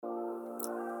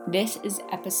This is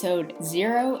episode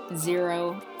 004.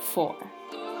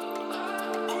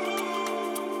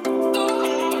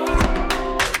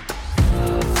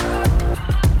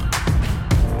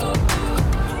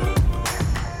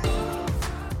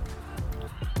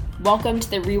 Welcome to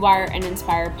the Rewire and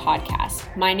Inspire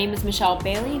podcast. My name is Michelle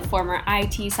Bailey, former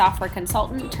IT software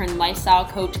consultant turned lifestyle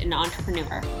coach and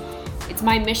entrepreneur. It's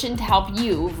my mission to help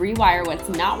you rewire what's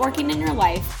not working in your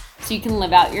life so you can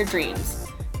live out your dreams.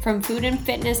 From food and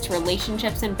fitness to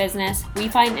relationships and business, we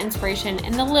find inspiration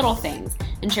in the little things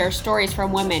and share stories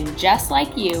from women just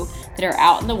like you that are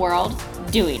out in the world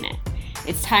doing it.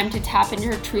 It's time to tap into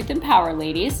your truth and power,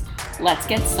 ladies. Let's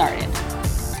get started.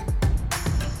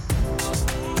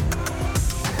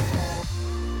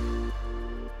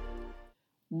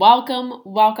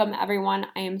 Welcome everyone.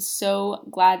 I am so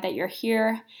glad that you're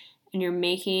here and you're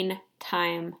making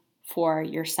time for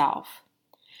yourself.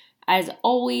 As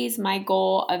always, my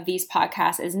goal of these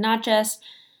podcasts is not just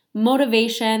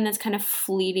motivation that's kind of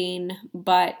fleeting,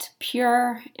 but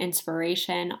pure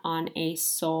inspiration on a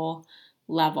soul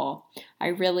level. I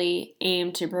really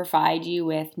aim to provide you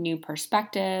with new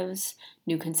perspectives,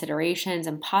 new considerations,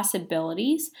 and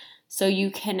possibilities so you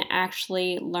can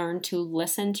actually learn to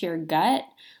listen to your gut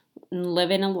and live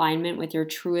in alignment with your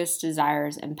truest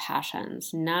desires and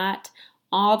passions, not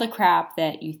all the crap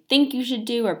that you think you should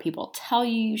do or people tell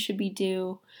you should be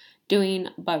doing,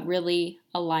 but really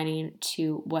aligning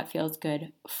to what feels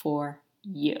good for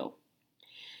you.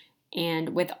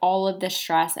 And with all of the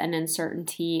stress and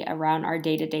uncertainty around our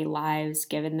day-to-day lives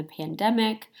given the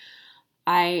pandemic,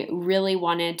 I really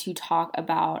wanted to talk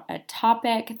about a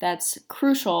topic that's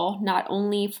crucial not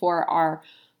only for our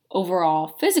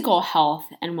overall physical health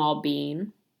and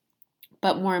well-being,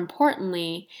 but more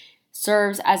importantly,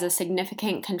 serves as a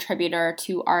significant contributor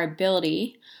to our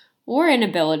ability or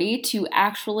inability to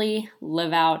actually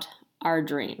live out our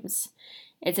dreams.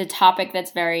 It's a topic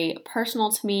that's very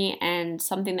personal to me and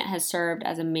something that has served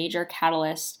as a major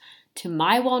catalyst to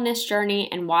my wellness journey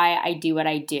and why I do what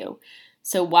I do.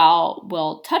 So while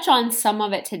we'll touch on some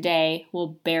of it today,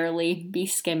 we'll barely be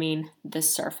skimming the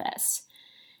surface.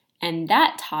 And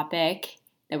that topic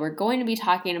that we're going to be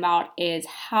talking about is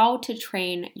how to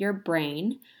train your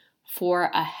brain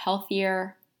for a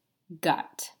healthier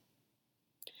gut.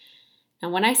 Now,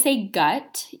 when I say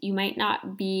gut, you might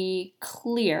not be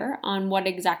clear on what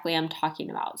exactly I'm talking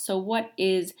about. So what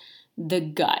is the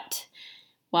gut?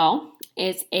 Well,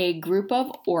 it's a group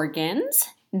of organs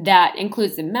that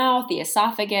includes the mouth, the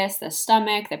esophagus, the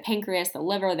stomach, the pancreas, the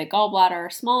liver, the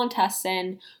gallbladder, small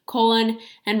intestine, colon,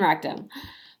 and rectum.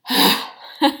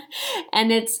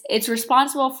 And it's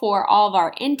responsible for all of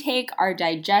our intake, our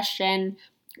digestion,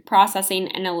 processing,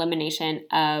 and elimination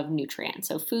of nutrients.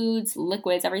 So foods,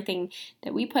 liquids, everything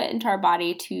that we put into our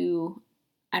body to,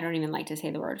 I don't even like to say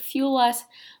the word fuel us,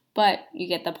 but you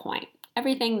get the point.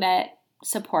 Everything that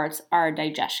supports our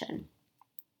digestion.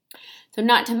 So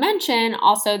not to mention,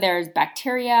 also there's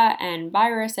bacteria and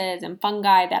viruses and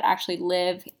fungi that actually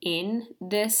live in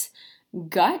this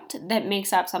gut that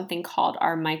makes up something called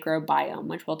our microbiome,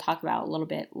 which we'll talk about a little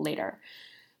bit later.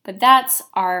 But that's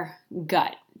our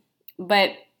gut.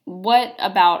 But what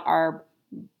about our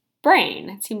brain?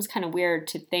 It seems kind of weird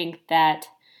to think that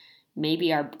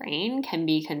maybe our brain can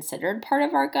be considered part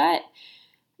of our gut.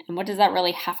 And what does that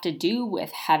really have to do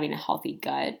with having a healthy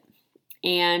gut?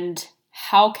 And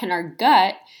how can our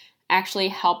gut actually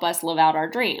help us live out our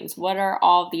dreams? What are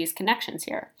all of these connections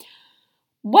here?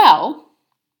 Well,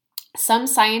 some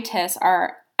scientists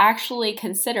are actually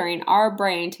considering our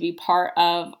brain to be part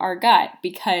of our gut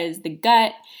because the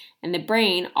gut and the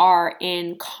brain are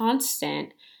in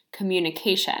constant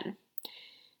communication.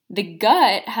 The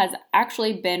gut has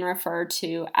actually been referred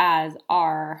to as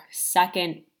our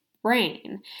second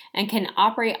brain and can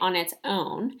operate on its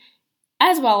own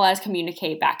as well as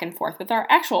communicate back and forth with our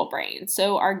actual brain.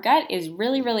 So our gut is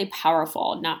really, really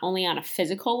powerful, not only on a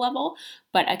physical level,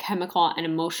 but a chemical and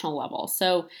emotional level.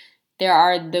 So there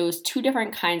are those two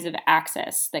different kinds of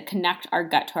axes that connect our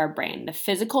gut to our brain, the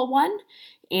physical one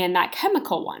and that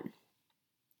chemical one.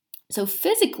 So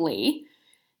physically,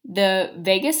 the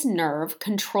vagus nerve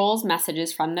controls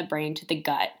messages from the brain to the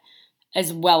gut,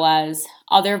 as well as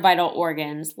other vital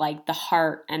organs like the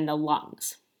heart and the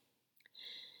lungs.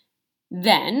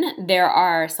 Then there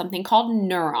are something called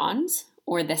neurons,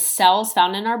 or the cells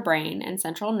found in our brain and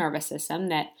central nervous system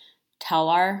that tell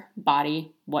our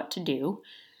body what to do.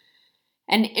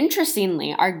 And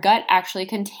interestingly, our gut actually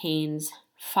contains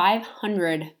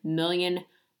 500 million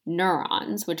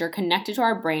neurons, which are connected to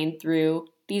our brain through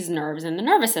these nerves in the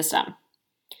nervous system.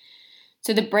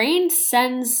 So the brain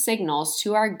sends signals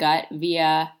to our gut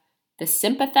via the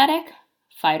sympathetic,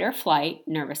 fight or flight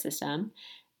nervous system,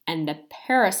 and the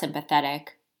parasympathetic,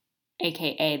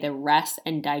 aka the rest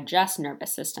and digest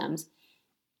nervous systems.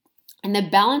 And the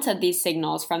balance of these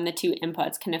signals from the two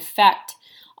inputs can affect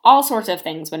all sorts of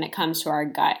things when it comes to our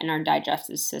gut and our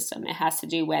digestive system. It has to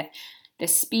do with the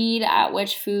speed at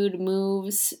which food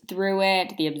moves through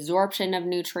it, the absorption of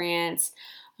nutrients,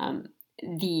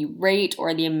 the rate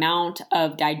or the amount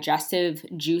of digestive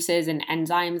juices and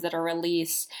enzymes that are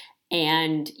released,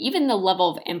 and even the level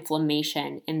of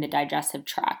inflammation in the digestive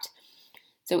tract.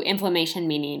 So inflammation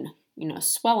meaning,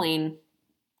 swelling.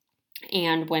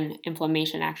 And when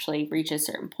inflammation actually reaches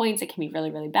certain points, it can be really,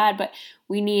 really bad. But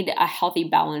we need a healthy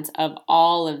balance of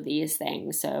all of these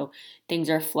things. So things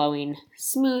are flowing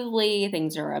smoothly,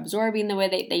 things are absorbing the way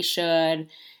that they should,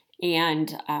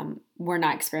 and we're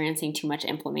not experiencing too much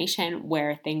inflammation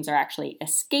where things are actually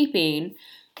escaping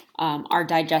our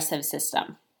digestive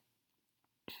system.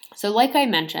 So like I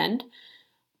mentioned,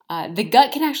 the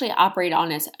gut can actually operate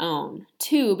on its own,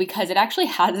 too, because it actually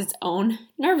has its own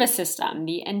nervous system,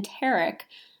 the enteric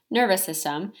nervous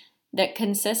system, that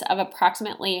consists of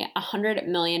approximately 100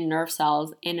 million nerve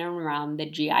cells in and around the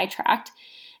GI tract.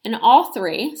 And all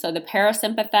three, so the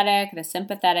parasympathetic, the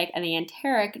sympathetic, and the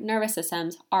enteric nervous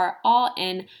systems, are all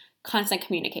in constant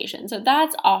communication. So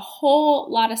that's a whole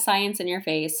lot of science in your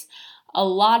face, a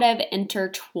lot of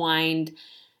intertwined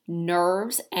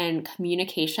nerves and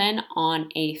communication on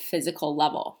a physical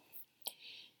level.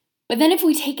 But then if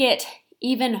we take it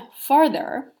even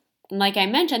farther, like I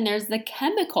mentioned, there's the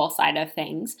chemical side of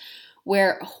things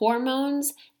where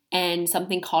hormones and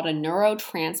something called a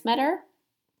neurotransmitter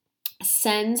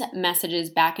sends messages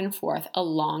back and forth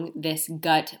along this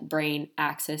gut-brain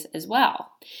axis as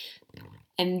well.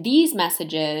 And these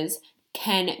messages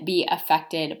can be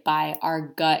affected by our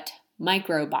gut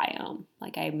microbiome.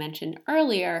 Like I mentioned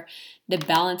earlier, the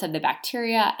balance of the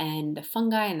bacteria and the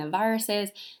fungi and the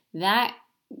viruses, that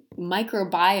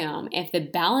microbiome, if the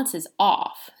balance is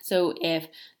off, so if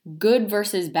good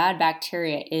versus bad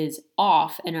bacteria is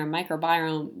off in our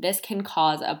microbiome, this can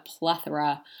cause a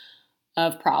plethora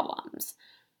of problems.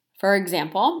 For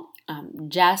example,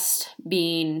 just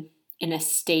being in a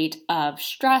state of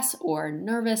stress or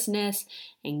nervousness,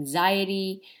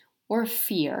 anxiety, or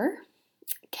fear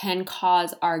can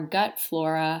cause our gut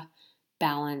flora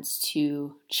balance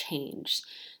to change.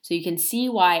 So you can see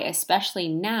why, especially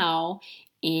now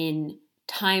in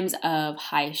times of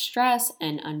high stress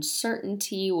and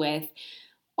uncertainty with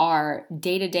our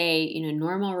day-to-day,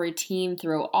 normal routine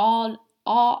through all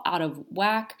out of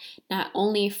whack, not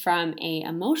only from an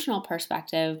emotional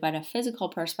perspective, but a physical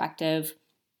perspective,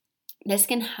 this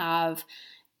can have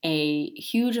a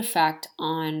huge effect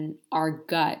on our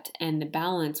gut and the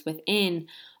balance within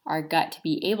our gut to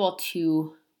be able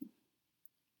to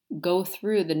go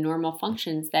through the normal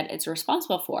functions that it's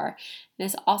responsible for.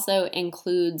 This also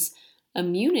includes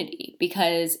immunity,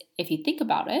 because if you think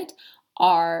about it,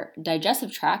 our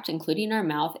digestive tract, including our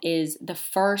mouth, is the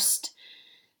first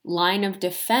line of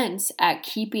defense at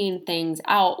keeping things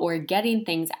out or getting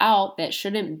things out that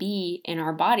shouldn't be in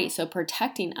our body. So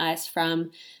protecting us from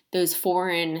those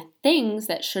foreign things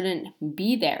that shouldn't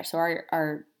be there. So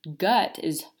our gut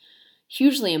is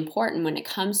hugely important when it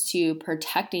comes to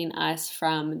protecting us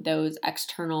from those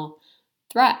external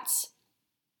threats.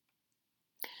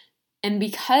 And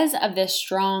because of this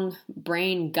strong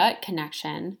brain-gut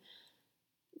connection,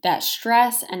 that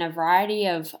stress and a variety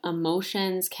of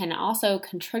emotions can also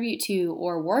contribute to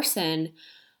or worsen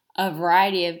a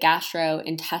variety of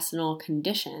gastrointestinal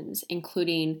conditions,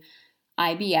 including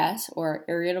IBS or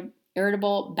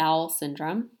irritable bowel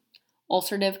syndrome,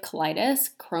 ulcerative colitis,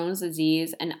 Crohn's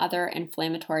disease, and other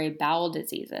inflammatory bowel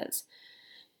diseases.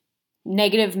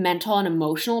 Negative mental and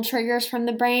emotional triggers from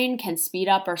the brain can speed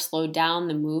up or slow down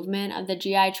the movement of the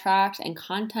GI tract and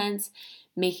contents,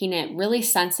 making it really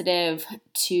sensitive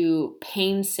to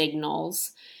pain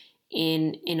signals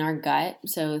in our gut.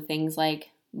 So things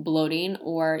like bloating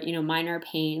or minor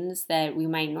pains that we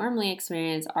might normally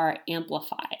experience are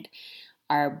amplified.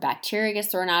 Our bacteria gets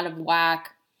thrown out of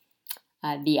whack.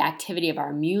 The activity of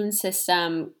our immune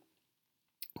system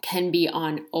can be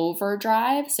on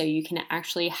overdrive. So you can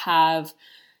actually have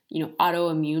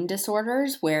autoimmune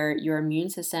disorders where your immune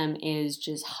system is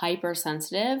just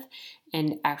hypersensitive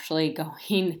and actually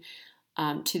going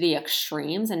to the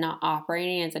extremes and not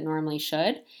operating as it normally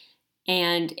should,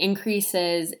 and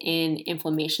increases in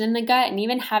inflammation in the gut, and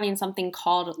even having something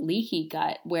called leaky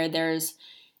gut, where there's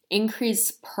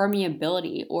increased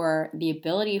permeability or the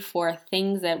ability for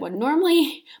things that would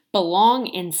normally belong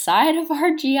inside of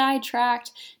our GI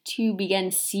tract to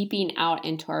begin seeping out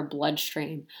into our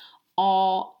bloodstream.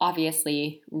 All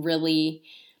obviously really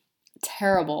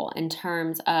terrible in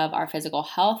terms of our physical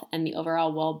health and the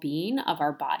overall well-being of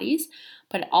our bodies,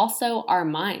 but also our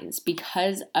minds.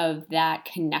 Because of that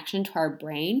connection to our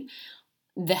brain,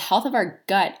 the health of our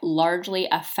gut largely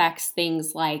affects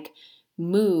things like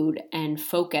mood and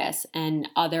focus and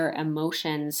other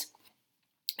emotions.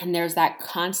 And there's that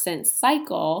constant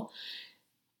cycle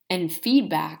and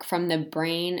feedback from the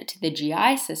brain to the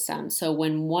GI system. So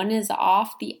when one is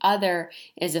off, the other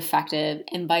is affected,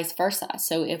 and vice versa.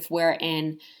 So if we're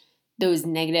in those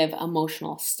negative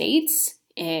emotional states,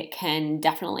 it can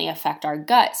definitely affect our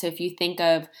gut. So if you think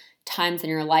of times in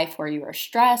your life where you are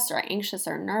stressed or anxious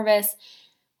or nervous,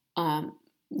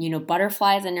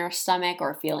 butterflies in your stomach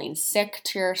or feeling sick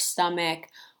to your stomach,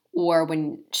 or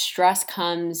when stress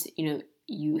comes,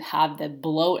 you have the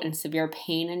bloat and severe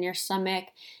pain in your stomach,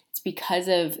 it's because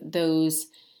of those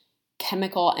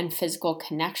chemical and physical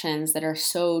connections that are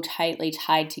so tightly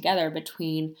tied together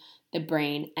between the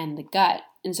brain and the gut.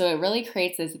 And so it really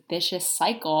creates this vicious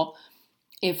cycle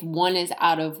if one is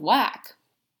out of whack.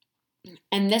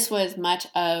 And this was much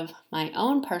of my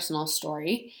own personal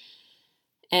story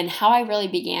and how I really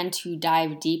began to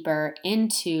dive deeper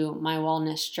into my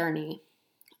wellness journey.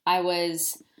 I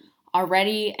was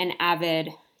already an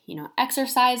avid,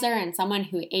 exerciser and someone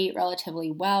who ate relatively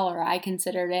well, or I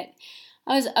considered it.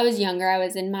 I was younger. I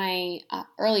was in my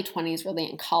early 20s, really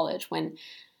in college, when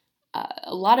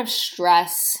a lot of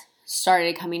stress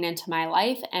started coming into my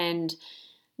life and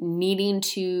needing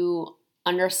to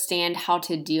understand how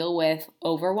to deal with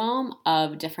overwhelm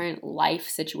of different life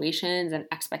situations and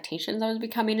expectations. I was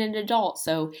becoming an adult,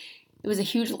 so it was a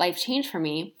huge life change for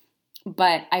me,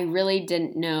 but I really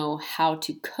didn't know how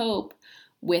to cope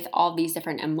with all these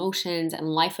different emotions and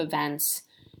life events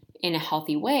in a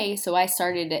healthy way. So I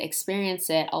started to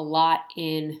experience it a lot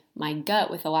in my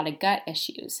gut with a lot of gut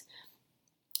issues.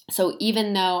 So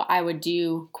even though I would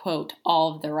do, quote,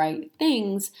 all of the right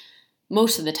things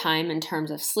most of the time in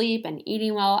terms of sleep and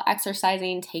eating well,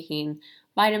 exercising, taking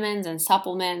vitamins and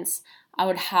supplements, I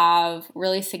would have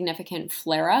really significant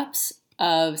flare-ups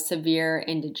of severe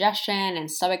indigestion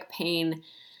and stomach pain,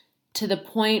 to the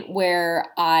point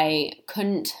where I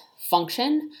couldn't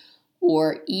function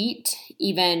or eat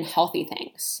even healthy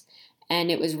things. And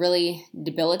it was really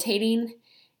debilitating,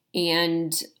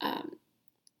 and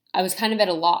I was kind of at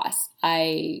a loss.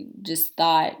 I just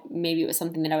thought maybe it was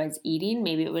something that I was eating,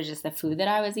 maybe it was just the food that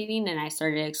I was eating, and I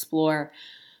started to explore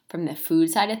from the food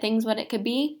side of things what it could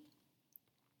be.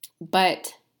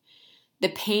 But the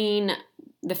pain,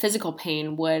 the physical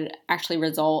pain, would actually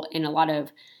result in a lot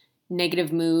of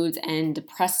negative moods and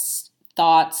depressed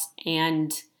thoughts,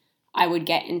 and I would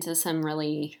get into some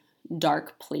really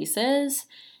dark places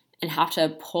and have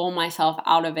to pull myself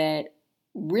out of it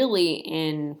really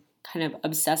in kind of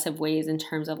obsessive ways in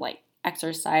terms of like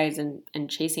exercise and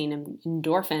chasing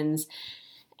endorphins,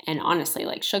 and honestly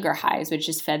like sugar highs, which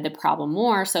just fed the problem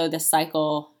more. So the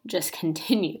cycle just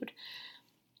continued.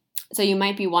 So you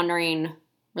might be wondering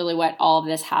really what all of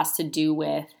this has to do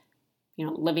with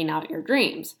living out your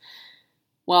dreams.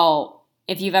 Well,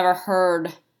 if you've ever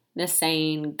heard the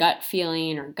saying gut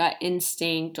feeling or gut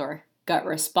instinct or gut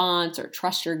response or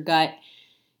trust your gut,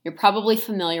 you're probably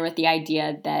familiar with the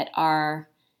idea that our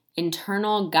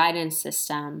internal guidance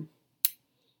system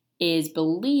is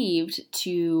believed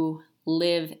to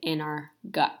live in our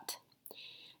gut.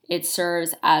 It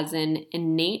serves as an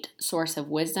innate source of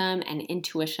wisdom and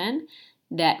intuition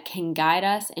that can guide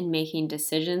us in making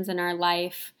decisions in our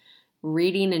life,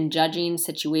 reading and judging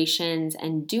situations,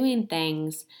 and doing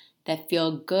things that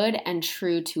feel good and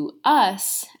true to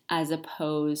us as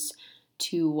opposed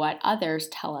to what others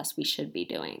tell us we should be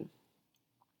doing.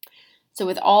 So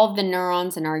with all of the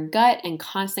neurons in our gut and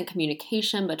constant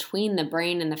communication between the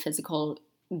brain and the physical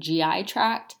GI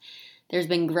tract, there's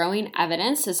been growing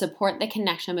evidence to support the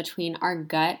connection between our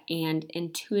gut and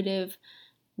intuitive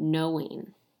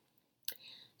knowing.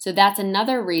 So that's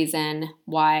another reason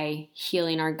why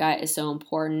healing our gut is so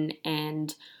important,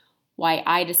 and why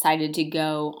I decided to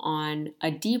go on a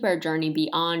deeper journey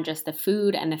beyond just the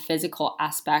food and the physical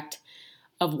aspect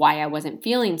of why I wasn't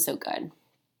feeling so good.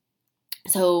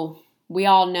 So we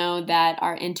all know that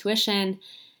our intuition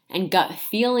and gut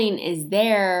feeling is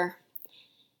there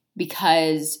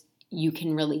because you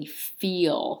can really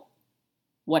feel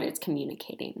what it's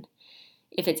communicating.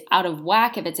 If it's out of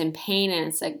whack, if it's in pain and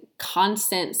it's a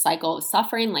constant cycle of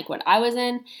suffering like what I was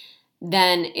in,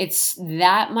 then it's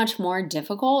that much more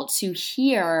difficult to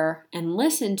hear and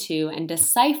listen to and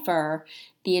decipher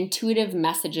the intuitive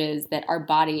messages that our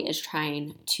body is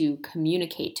trying to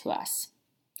communicate to us.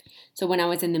 So when I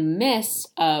was in the midst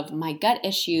of my gut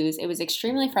issues, it was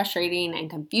extremely frustrating and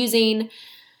confusing,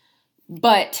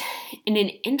 but in an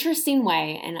interesting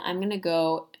way, and I'm going to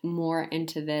go more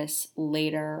into this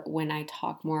later when I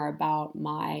talk more about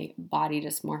my body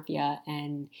dysmorphia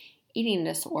and eating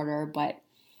disorder, but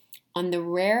on the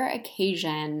rare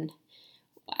occasion,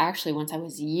 actually once I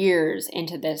was years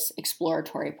into this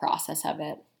exploratory process of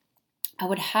it, I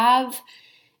would have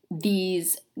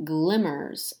these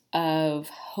glimmers of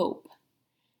hope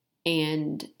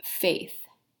and faith.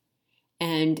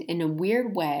 And in a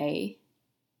weird way,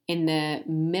 in the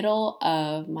middle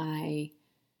of my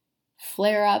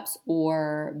flare-ups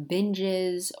or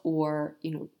binges or,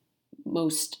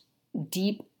 most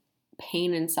deep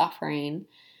pain and suffering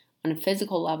on a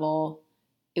physical level,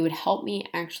 it would help me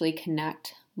actually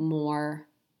connect more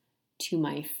to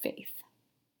my faith.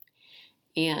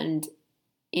 And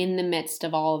in the midst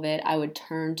of all of it, I would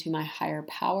turn to my higher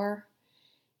power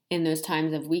in those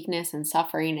times of weakness and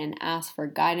suffering and ask for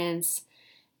guidance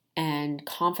and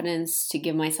confidence to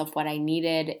give myself what I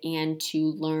needed and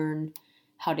to learn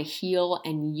how to heal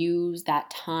and use that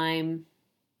time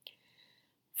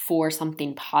for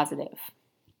something positive.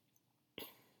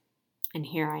 And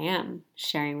here I am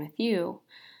sharing with you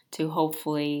to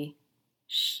hopefully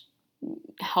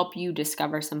help you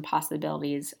discover some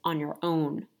possibilities on your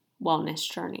own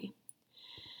wellness journey.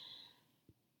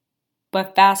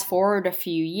 But fast forward a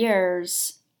few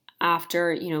years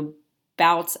after,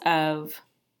 bouts of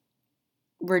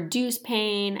reduced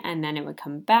pain, and then it would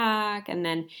come back, and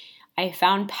then I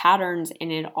found patterns in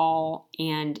it all,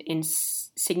 and in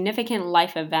significant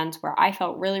life events where I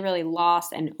felt really, really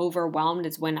lost and overwhelmed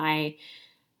is when I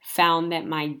found that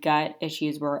my gut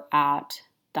issues were at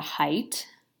the height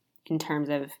in terms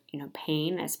of,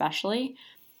 pain especially.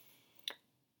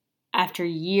 After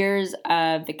years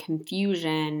of the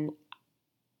confusion,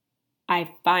 I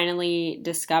finally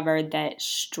discovered that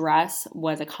stress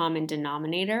was a common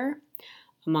denominator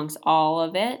amongst all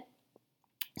of it.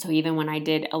 So even when I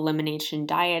did elimination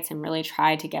diets and really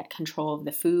tried to get control of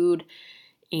the food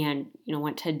and,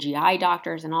 went to GI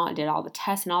doctors and did all the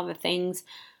tests and all the things,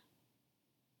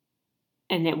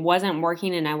 and it wasn't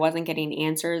working and I wasn't getting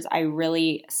answers, I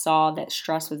really saw that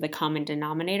stress was the common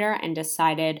denominator and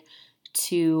decided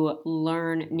to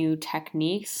learn new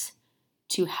techniques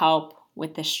to help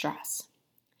with the stress.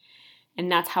 And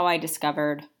that's how I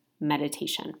discovered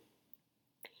meditation.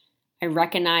 I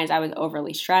recognized I was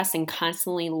overly stressed and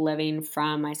constantly living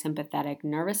from my sympathetic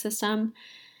nervous system.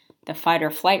 The fight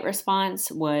or flight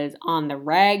response was on the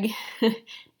reg,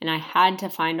 and I had to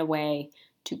find a way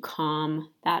to calm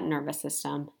that nervous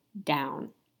system down.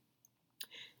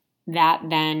 That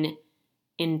then,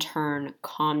 in turn,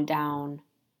 calmed down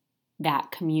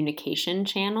that communication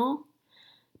channel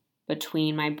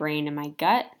between my brain and my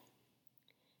gut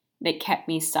that kept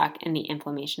me stuck in the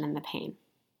inflammation and the pain.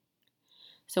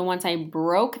 So once I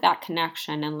broke that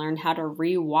connection and learned how to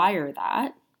rewire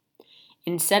that,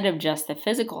 instead of just the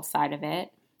physical side of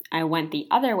it, I went the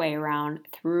other way around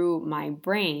through my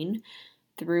brain,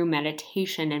 through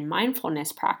meditation and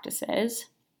mindfulness practices.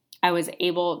 I was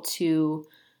able to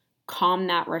calm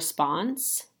that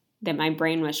response that my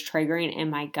brain was triggering in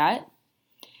my gut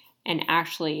and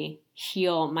actually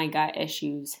heal my gut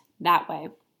issues that way.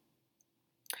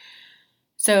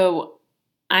 So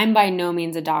I'm by no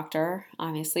means a doctor,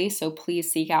 obviously, so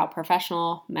please seek out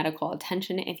professional medical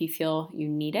attention if you feel you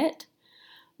need it.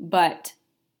 But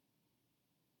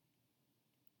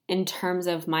in terms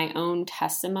of my own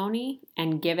testimony,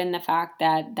 and given the fact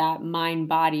that that mind,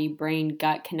 body, brain,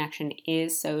 gut connection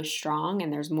is so strong,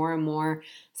 and there's more and more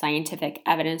scientific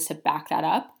evidence to back that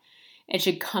up, it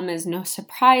should come as no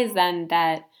surprise then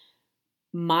that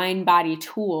mind, body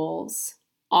tools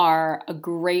are a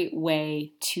great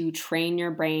way to train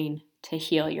your brain to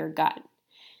heal your gut.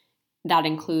 That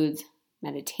includes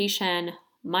meditation,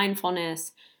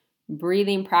 mindfulness,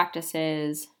 breathing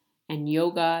practices, and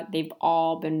yoga. They've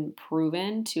all been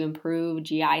proven to improve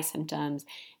GI symptoms,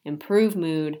 improve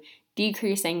mood,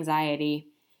 decrease anxiety,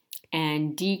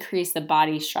 and decrease the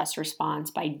body's stress response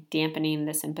by dampening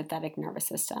the sympathetic nervous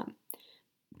system.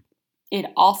 It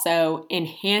also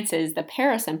enhances the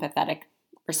parasympathetic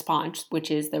response, which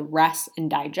is the rest and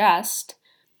digest,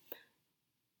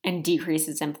 and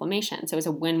decreases inflammation. So it's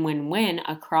a win-win-win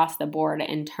across the board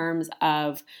in terms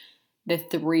of the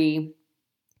three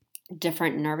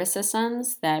different nervous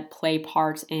systems that play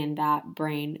parts in that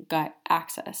brain-gut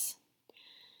axis.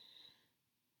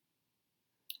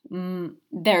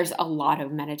 There's a lot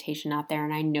of meditation out there,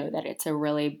 and I know that it's a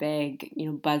really big,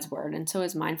 buzzword, and so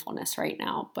is mindfulness right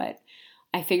now, but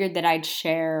I figured that I'd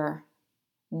share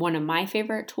one of my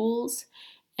favorite tools,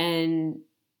 and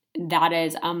that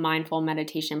is a mindful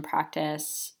meditation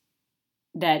practice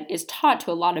that is taught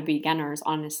to a lot of beginners,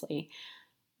 honestly,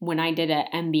 when I did a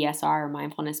MBSR,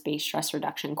 mindfulness-based stress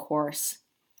reduction course,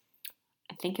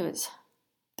 I think it was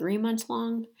 3 months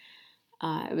long.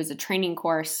 It was a training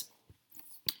course,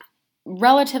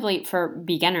 relatively for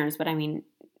beginners, but I mean,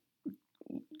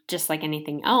 just like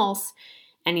anything else,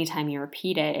 anytime you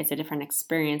repeat it, it's a different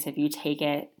experience if you take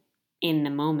it in the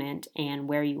moment, and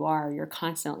where you are, you're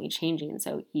constantly changing.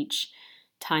 So each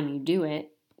time you do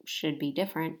it should be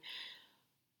different.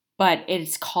 But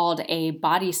it's called a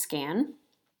body scan.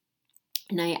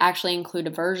 And I actually include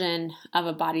a version of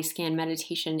a body scan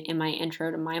meditation in my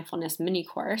Intro to Mindfulness mini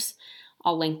course.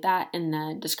 I'll link that in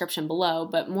the description below.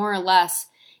 But more or less,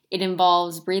 it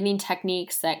involves breathing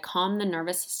techniques that calm the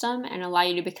nervous system and allow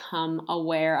you to become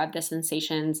aware of the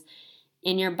sensations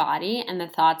in your body and the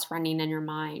thoughts running in your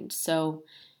mind. So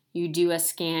you do a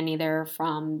scan either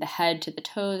from the head to the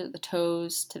toes, or the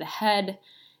toes to the head,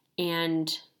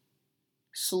 and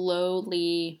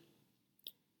slowly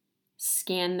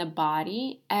scan the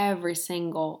body, every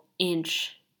single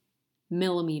inch,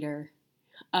 millimeter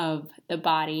of the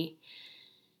body,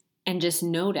 and just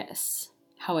notice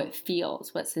how it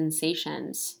feels, what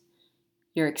sensations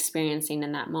you're experiencing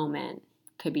in that moment.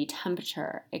 It could be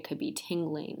temperature, it could be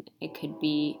tingling, it could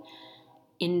be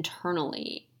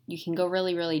internally. You can go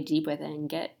really, really deep with it and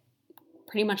get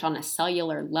pretty much on a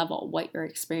cellular level what you're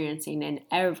experiencing in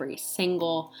every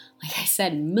single, like I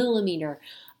said, millimeter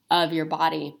of your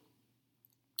body.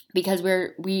 Because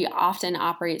we often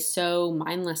operate so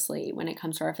mindlessly when it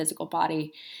comes to our physical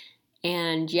body,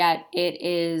 and yet it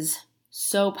is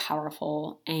so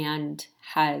powerful and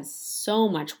has so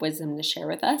much wisdom to share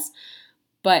with us.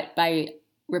 But by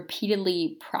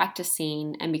repeatedly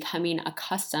practicing and becoming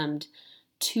accustomed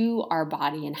to our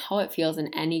body and how it feels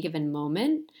in any given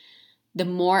moment, the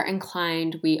more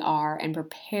inclined we are and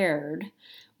prepared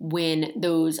when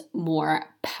those more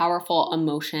powerful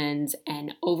emotions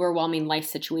and overwhelming life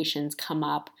situations come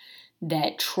up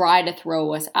that try to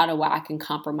throw us out of whack and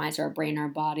compromise our brain, our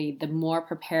body, the more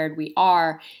prepared we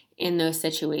are in those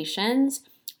situations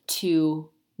to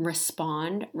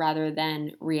respond rather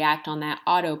than react on that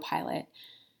autopilot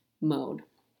mode,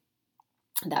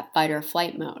 that fight or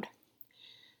flight mode.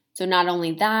 So not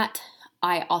only that,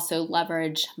 I also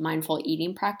leverage mindful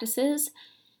eating practices,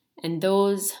 and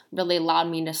those really allowed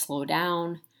me to slow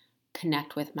down,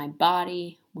 connect with my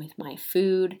body, with my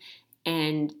food,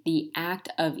 and the act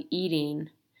of eating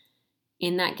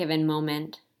in that given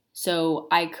moment. So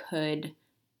I could,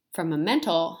 from a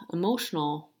mental,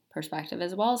 emotional perspective,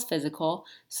 as well as physical,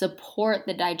 support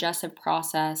the digestive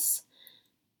process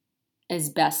as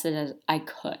best as I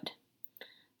could.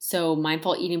 So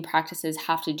mindful eating practices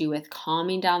have to do with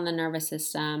calming down the nervous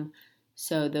system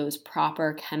so those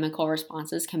proper chemical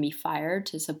responses can be fired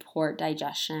to support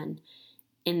digestion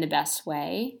in the best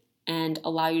way and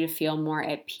allow you to feel more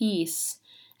at peace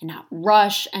and not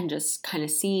rush and just kind of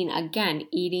seeing, again,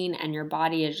 eating and your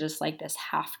body is just like this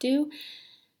have to,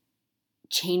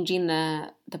 changing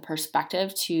the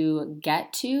perspective to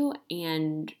get to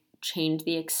and change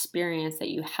the experience that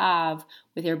you have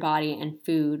with your body and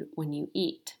food when you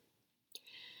eat.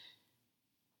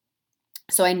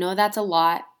 So I know that's a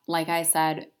lot. Like I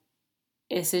said,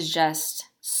 this is just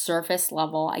surface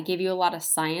level. I give you a lot of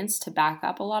science to back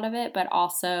up a lot of it, but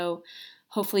also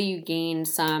hopefully you gain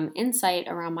some insight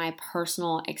around my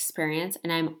personal experience.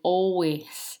 And I'm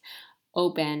always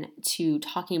open to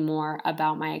talking more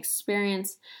about my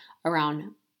experience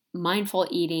around mindful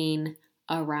eating,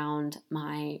 around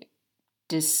my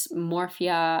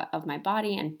dysmorphia of my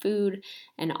body and food,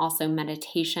 and also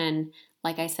meditation.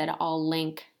 Like I said, I'll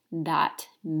link that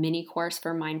mini course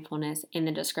for mindfulness in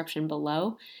the description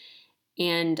below.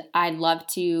 And I'd love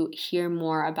to hear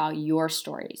more about your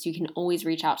stories. You can always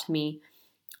reach out to me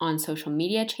on social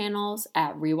media channels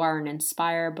at Rewire and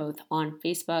Inspire, both on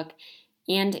Facebook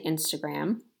and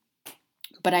Instagram.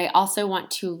 But I also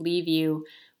want to leave you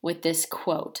with this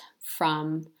quote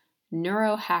from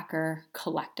Neurohacker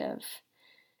Collective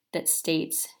that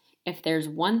states, "If there's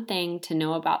one thing to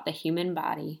know about the human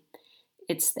body,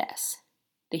 it's this.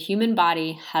 The human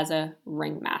body has a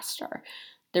ringmaster.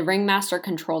 The ringmaster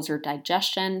controls your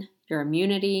digestion, your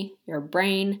immunity, your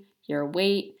brain, your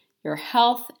weight, your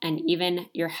health, and even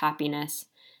your happiness.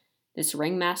 This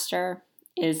ringmaster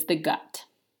is the gut."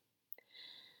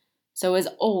 So as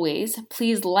always,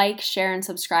 please like, share, and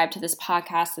subscribe to this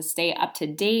podcast to stay up to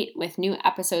date with new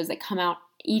episodes that come out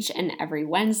each and every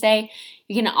Wednesday.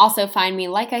 You can also find me,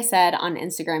 like I said, on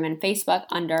Instagram and Facebook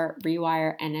under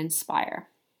Rewire and Inspire.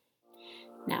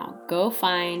 Now go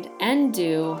find and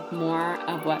do more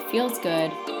of what feels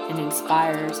good and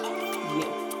inspires